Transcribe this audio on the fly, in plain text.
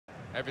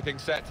Everything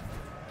set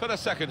for the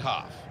second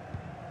half.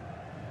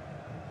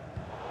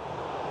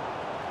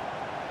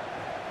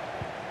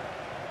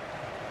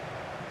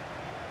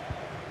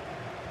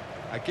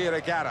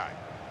 Aguirre Garay.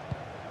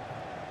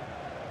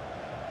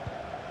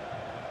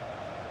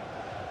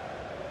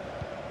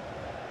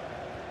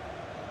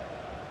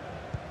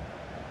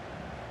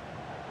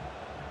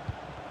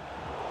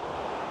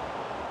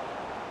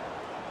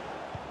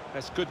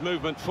 That's good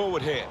movement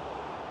forward here.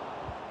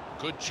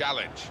 Good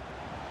challenge.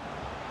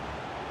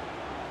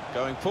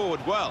 Going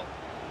forward well.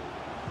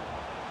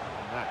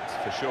 And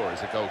that, for sure,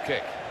 is a goal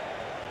kick.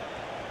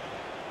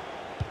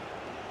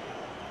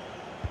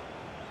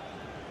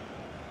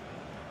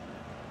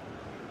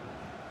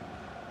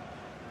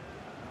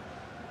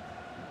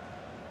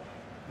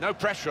 No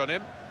pressure on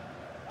him.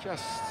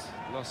 Just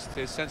lost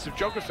his sense of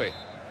geography.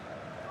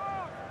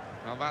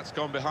 Well, that's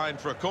gone behind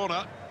for a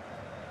corner.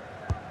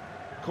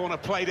 Corner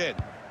played in.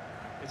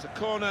 It's a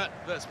corner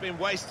that's been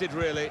wasted,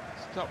 really.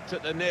 Stopped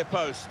at the near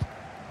post.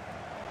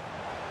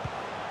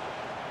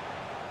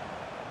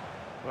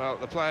 Well,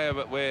 the player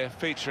that we're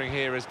featuring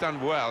here has done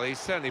well. He's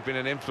certainly been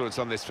an influence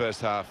on this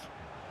first half.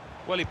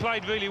 Well, he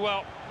played really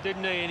well,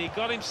 didn't he? And he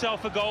got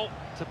himself a goal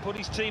to put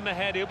his team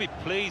ahead. He'll be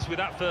pleased with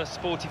that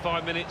first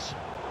 45 minutes.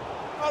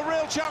 A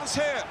real chance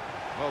here.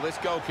 Well, this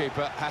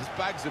goalkeeper has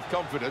bags of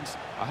confidence.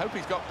 I hope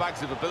he's got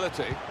bags of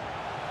ability.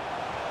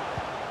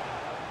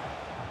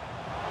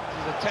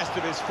 This is a test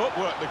of his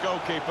footwork, the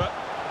goalkeeper.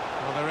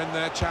 Well, they're in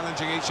there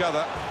challenging each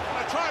other.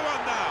 Gonna try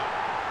one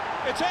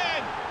now. It's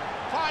in.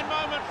 Fine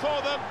moment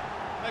for them.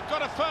 They've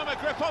got a firmer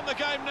grip on the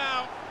game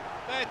now.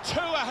 They're 2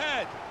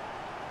 ahead.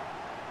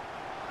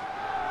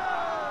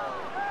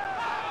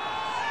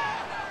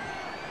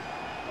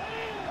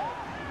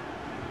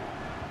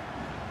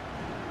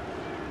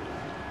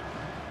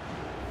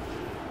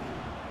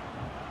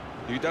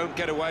 You don't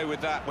get away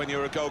with that when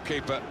you're a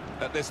goalkeeper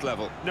at this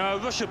level. No,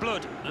 rush of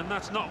blood, and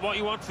that's not what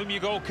you want from your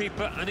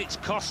goalkeeper, and it's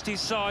cost his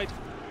side.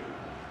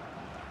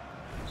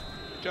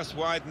 Just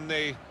widen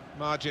the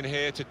margin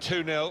here to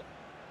 2-0.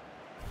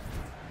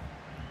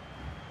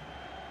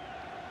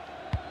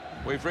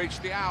 We've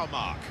reached the hour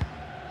mark.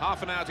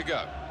 Half an hour to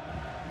go.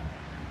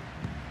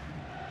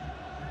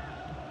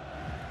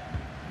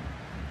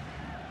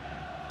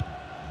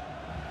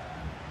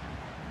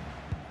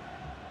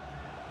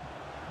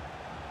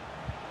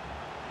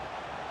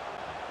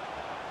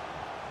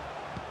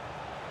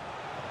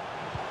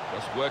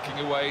 Just working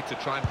away to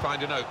try and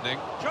find an opening.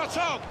 Shot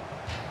on!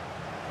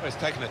 Well, he's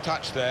taken a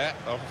touch there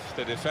off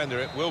the defender.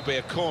 It will be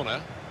a corner.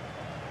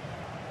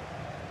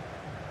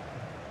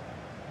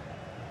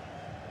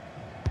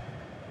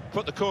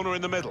 Put the corner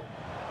in the middle.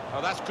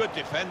 Oh, that's good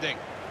defending.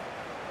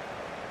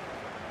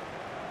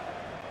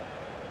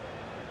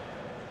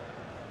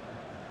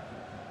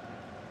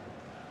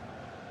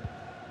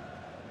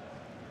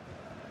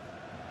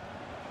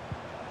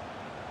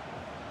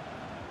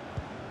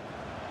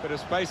 Bit of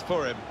space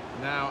for him.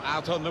 Now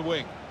out on the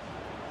wing.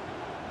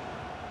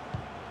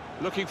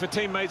 Looking for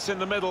teammates in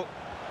the middle.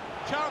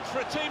 Chance for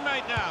a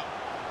teammate now.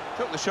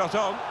 Took the shot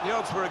on. The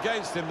odds were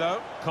against him, though.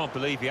 Can't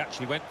believe he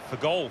actually went for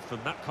goal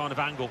from that kind of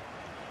angle.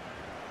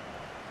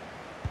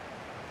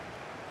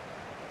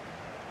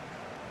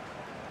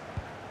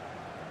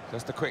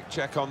 Just a quick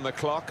check on the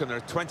clock, and there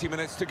are 20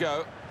 minutes to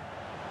go.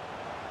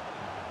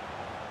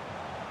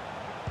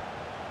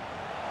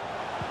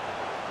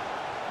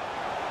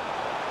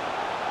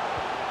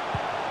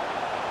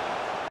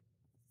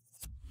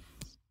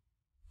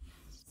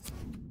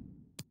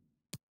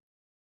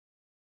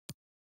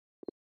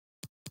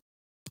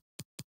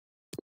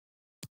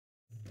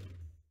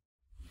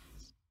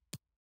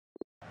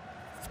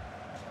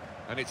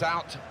 And it's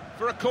out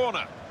for a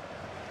corner.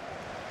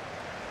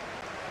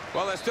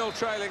 Well, they're still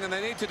trailing, and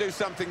they need to do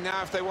something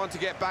now if they want to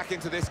get back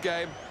into this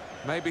game.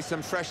 Maybe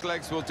some fresh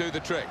legs will do the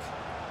trick.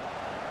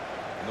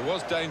 And there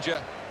was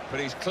danger, but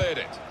he's cleared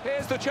it.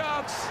 Here's the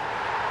chance.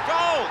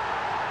 Goal!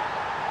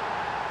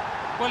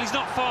 Well, he's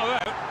not far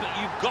out,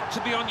 but you've got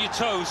to be on your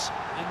toes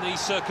in these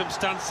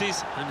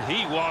circumstances, and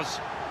he was.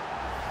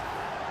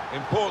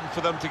 Important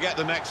for them to get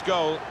the next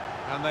goal,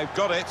 and they've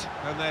got it,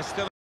 and they're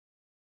still...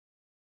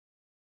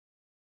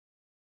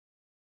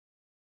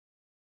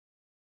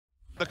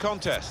 the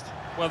contest.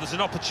 Well, there's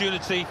an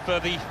opportunity for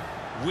the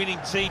winning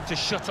team to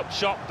shut up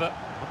shop, but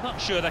I'm not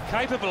sure they're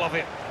capable of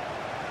it.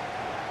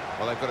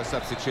 Well, they've got a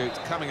substitute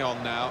coming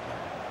on now,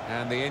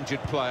 and the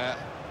injured player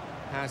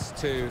has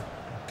to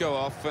go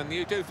off, and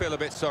you do feel a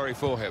bit sorry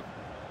for him.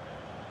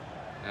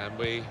 And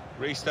we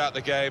restart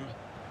the game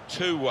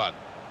 2-1.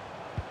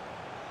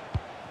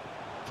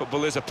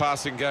 Football is a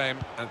passing game,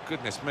 and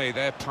goodness me,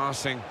 they're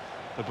passing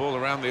the ball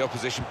around the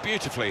opposition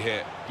beautifully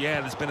here.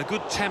 Yeah, there's been a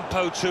good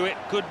tempo to it,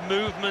 good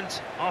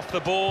movement off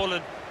the ball,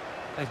 and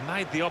they've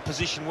made the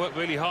opposition work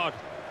really hard.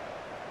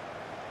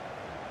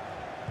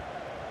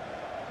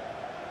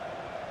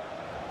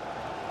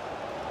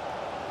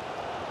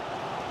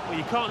 Well,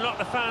 you can't knock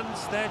the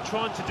fans. They're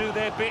trying to do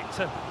their bit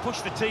to push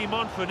the team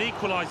on for an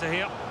equaliser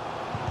here.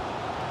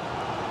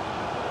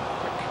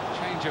 Quick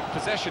change of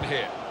possession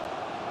here.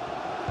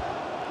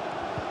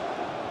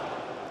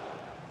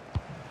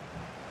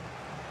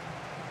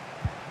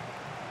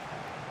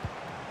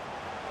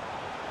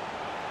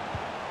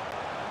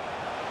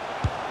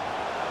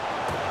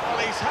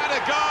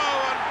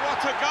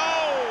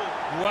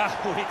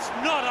 Wow, it's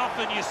not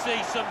often you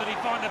see somebody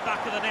find the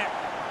back of the net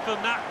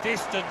from that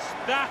distance.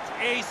 That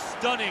is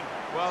stunning.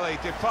 Well, he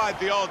defied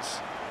the odds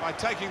by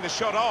taking the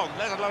shot on,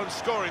 let alone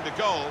scoring the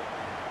goal.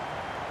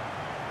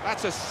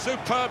 That's a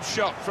superb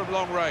shot from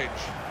long range.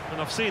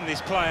 And I've seen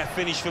this player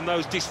finish from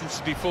those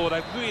distances before.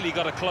 They've really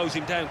got to close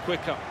him down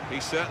quicker. He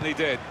certainly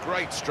did.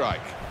 Great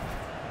strike.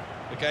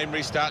 The game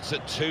restarts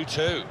at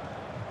 2-2.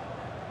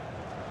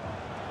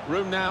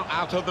 Room now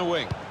out on the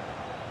wing.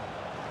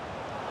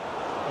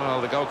 Well,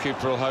 the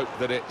goalkeeper will hope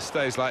that it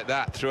stays like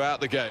that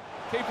throughout the game.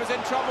 Keeper's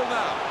in trouble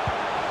now.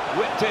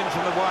 Whipped in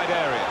from the wide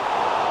area.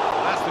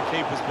 That's the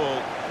keeper's ball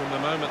from the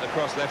moment the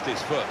cross left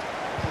his foot.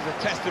 This is a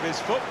test of his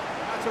foot.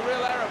 That's a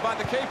real error by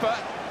the keeper.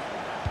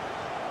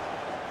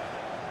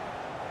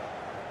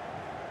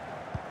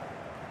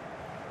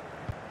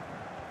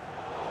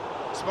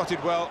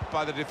 Spotted well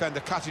by the defender,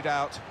 cut it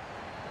out.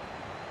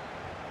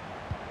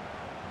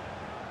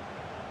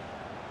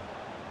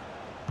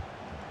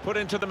 Put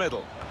into the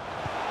middle.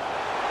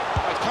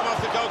 It's come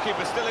off the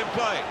goalkeeper, still in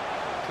play.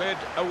 Cleared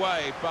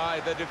away by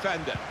the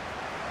defender.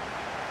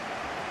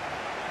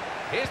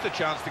 Here's the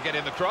chance to get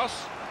in the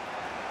cross.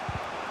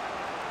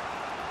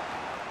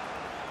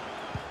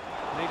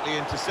 Neatly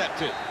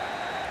intercepted.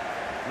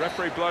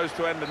 Referee blows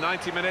to end the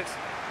 90 minutes.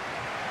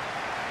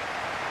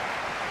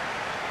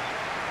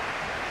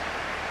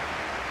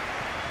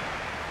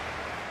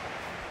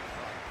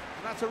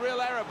 That's a real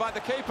error by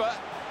the keeper.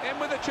 In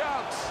with a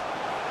chance.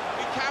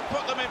 He can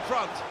put them in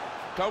front.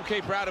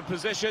 Goalkeeper out of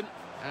position,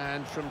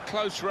 and from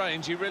close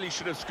range he really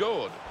should have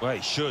scored. Well,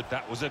 he should.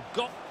 That was a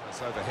goal.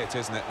 That's overhit,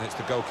 isn't it? And it's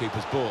the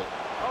goalkeeper's ball.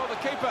 Oh, the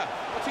keeper,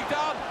 what's he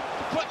done?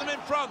 To put them in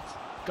front.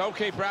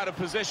 Goalkeeper out of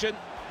position,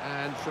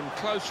 and from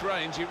close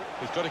range he's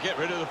got to get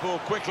rid of the ball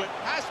quickly.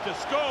 Has to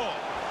score.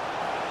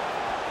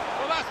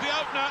 Well, that's the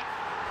opener,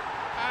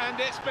 and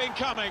it's been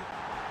coming.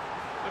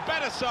 The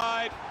better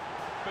side,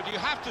 but you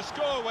have to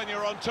score when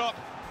you're on top.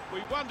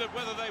 We wondered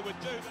whether they would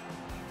do that.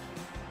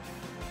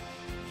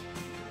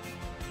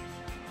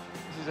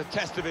 This is a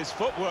test of his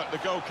footwork, the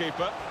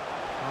goalkeeper.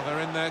 Well, they're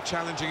in there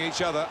challenging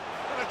each other.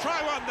 Gonna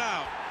try one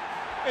now.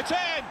 It's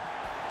in!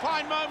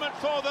 Fine moment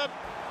for them.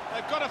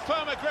 They've got a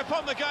firmer grip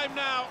on the game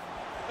now.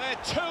 They're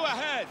 2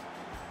 ahead.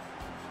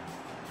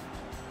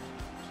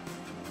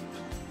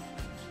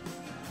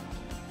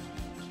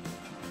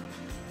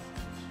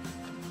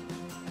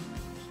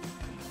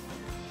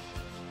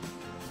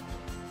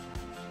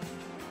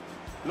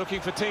 Looking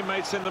for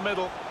teammates in the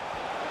middle.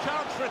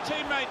 Chance for a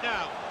teammate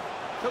now.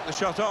 Took the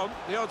shot on.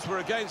 The odds were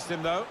against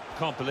him, though.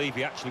 Can't believe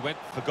he actually went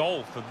for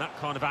goal from that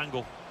kind of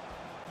angle.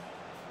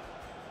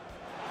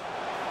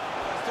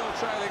 They're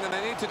still trailing and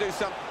they need to do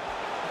something.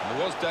 And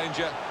there was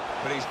danger,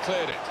 but he's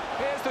cleared it.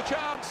 Here's the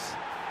chance.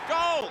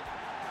 Goal!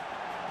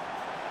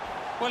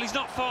 Well, he's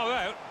not far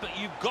out, but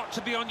you've got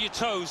to be on your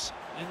toes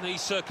in these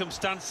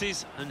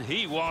circumstances, and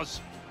he was.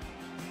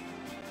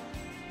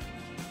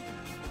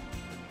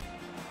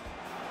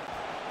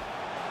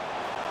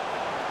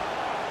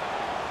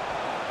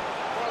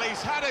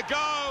 He's had a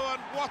go,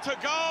 and what a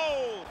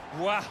goal!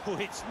 Wow,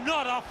 it's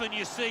not often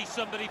you see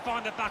somebody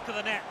find the back of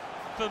the net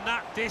from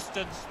that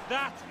distance.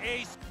 That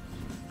is...